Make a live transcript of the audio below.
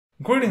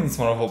Greetings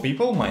wonderful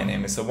people, my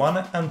name is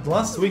Owana and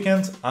last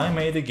weekend I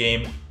made a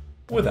game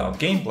without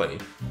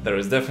gameplay. There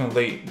is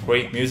definitely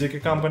great music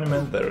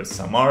accompaniment, there is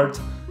some art,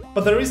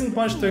 but there isn't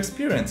much to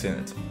experience in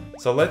it.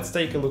 So let's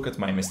take a look at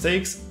my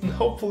mistakes and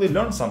hopefully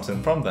learn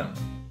something from them.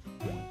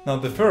 Now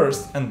the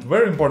first and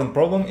very important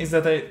problem is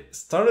that I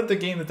started the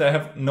game that I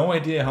have no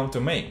idea how to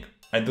make.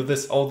 I do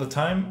this all the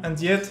time and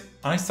yet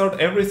I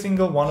start every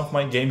single one of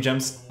my game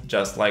jams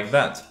just like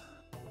that.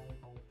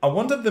 I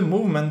wanted the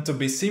movement to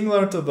be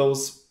similar to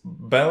those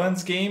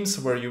balance games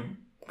where you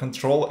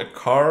control a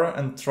car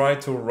and try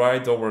to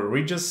ride over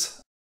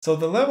ridges. So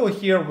the level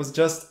here was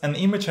just an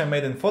image I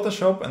made in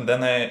Photoshop and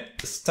then I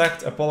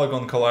stacked a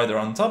polygon collider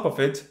on top of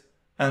it,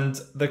 and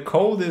the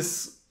code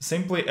is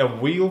simply a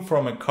wheel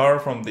from a car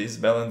from these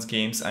balance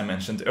games I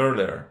mentioned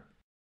earlier.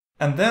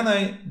 And then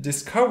I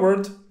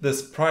discovered the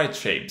sprite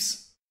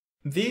shapes.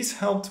 These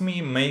helped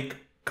me make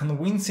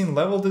convincing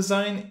level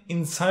design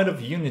inside of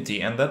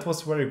Unity, and that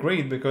was very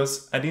great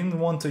because I didn't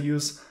want to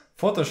use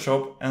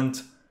Photoshop and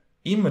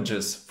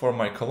images for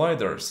my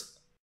colliders.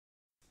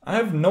 I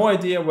have no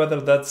idea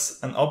whether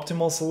that's an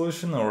optimal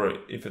solution or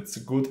if it's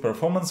good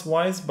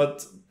performance-wise,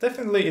 but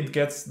definitely it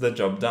gets the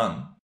job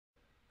done.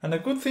 And a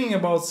good thing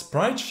about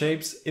sprite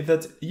shapes is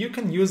that you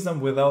can use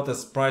them without a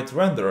sprite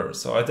renderer,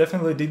 so I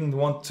definitely didn't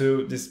want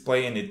to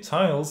display any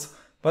tiles,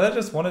 but I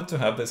just wanted to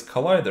have this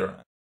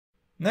collider.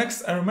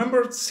 Next, I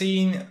remembered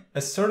seeing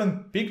a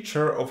certain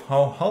picture of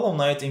how Hollow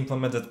Knight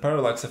implemented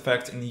parallax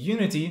effect in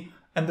Unity,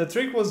 and the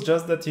trick was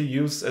just that you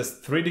use a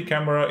 3D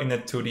camera in a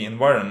 2D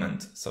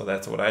environment, so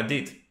that's what I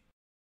did.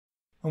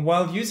 And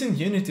while using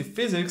Unity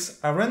physics,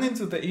 I ran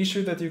into the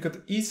issue that you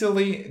could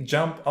easily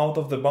jump out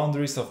of the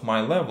boundaries of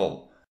my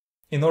level.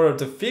 In order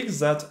to fix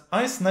that,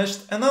 I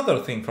snatched another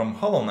thing from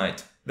Hollow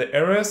Knight, the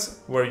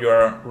areas where you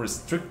are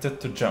restricted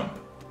to jump.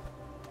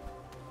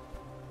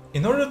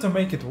 In order to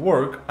make it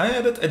work, I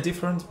added a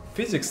different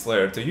physics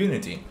layer to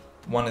Unity.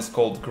 One is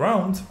called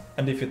ground,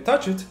 and if you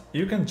touch it,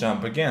 you can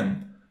jump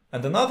again.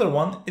 And another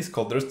one is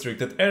called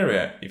restricted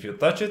area. If you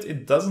touch it,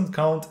 it doesn't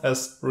count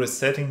as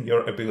resetting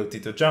your ability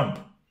to jump.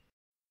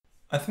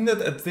 I think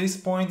that at this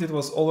point it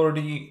was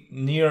already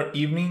near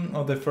evening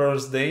of the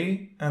first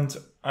day, and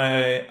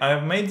I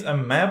have made a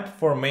map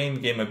for main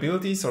game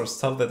abilities or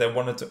stuff that I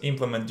wanted to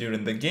implement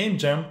during the game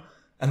jam.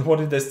 And what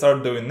did I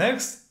start doing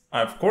next?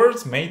 I of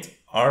course made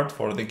art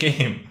for the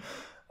game.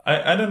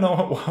 I don't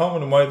know how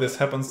and why this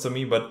happens to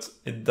me, but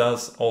it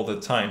does all the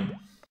time.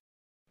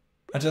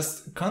 I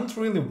just can't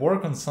really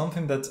work on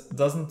something that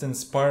doesn't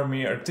inspire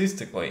me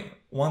artistically.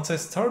 Once I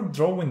start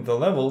drawing the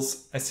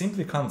levels, I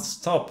simply can't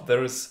stop.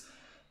 There is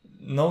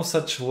no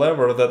such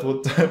lever that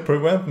would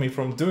prevent me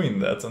from doing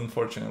that,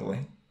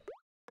 unfortunately.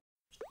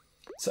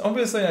 So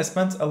obviously I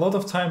spent a lot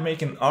of time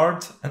making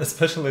art, and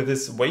especially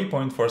this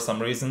waypoint for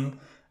some reason,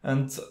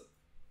 and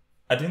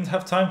I didn't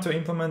have time to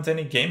implement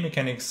any game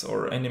mechanics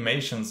or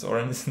animations or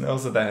anything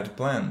else that I had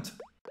planned.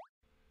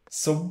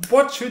 So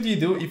what should you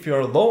do if you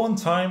are low on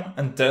time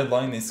and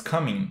deadline is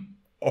coming?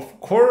 Of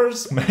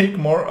course, make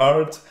more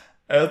art,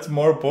 add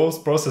more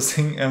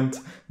post-processing and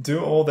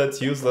do all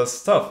that useless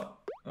stuff.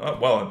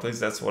 Well, at least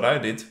that's what I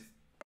did.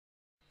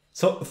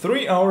 So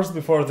 3 hours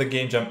before the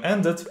game jam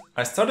ended,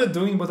 I started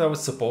doing what I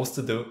was supposed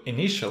to do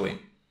initially,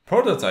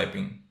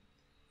 prototyping.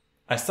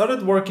 I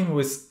started working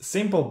with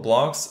simple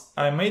blocks.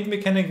 I made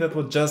mechanic that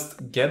would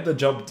just get the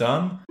job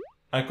done.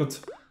 I could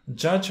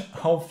judge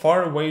how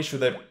far away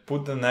should I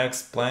put the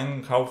next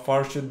plank, how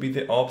far should be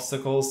the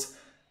obstacles,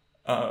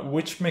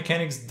 which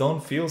mechanics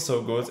don't feel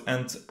so good,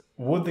 and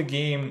would the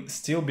game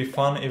still be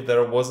fun if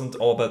there wasn't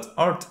all that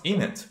art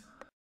in it.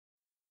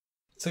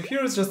 So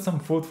here's just some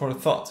food for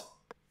thought.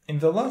 In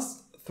the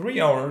last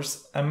 3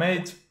 hours I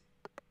made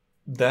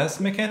death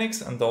mechanics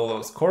and all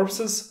those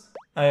corpses,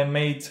 I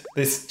made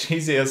this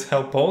cheesy as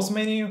hell pause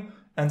menu,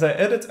 and I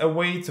added a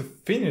way to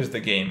finish the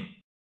game.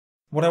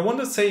 What I want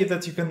to say is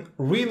that you can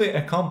really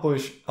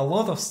accomplish a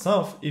lot of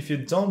stuff if you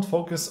don't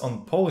focus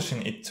on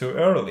polishing it too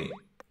early.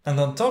 And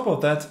on top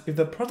of that, if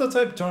the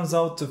prototype turns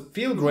out to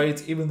feel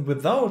great even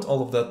without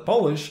all of that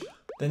polish,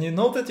 then you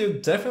know that you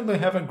definitely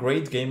have a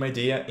great game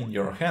idea in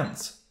your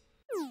hands.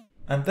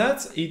 And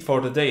that's it for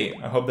today.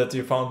 I hope that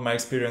you found my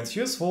experience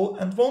useful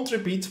and won't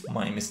repeat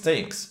my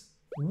mistakes.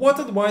 What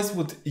advice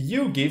would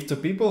you give to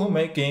people who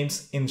make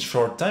games in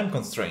short time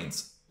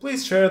constraints?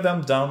 Please share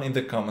them down in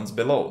the comments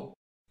below.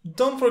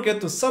 Don't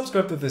forget to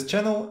subscribe to this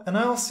channel and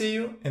I'll see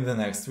you in the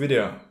next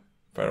video.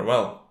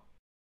 Farewell.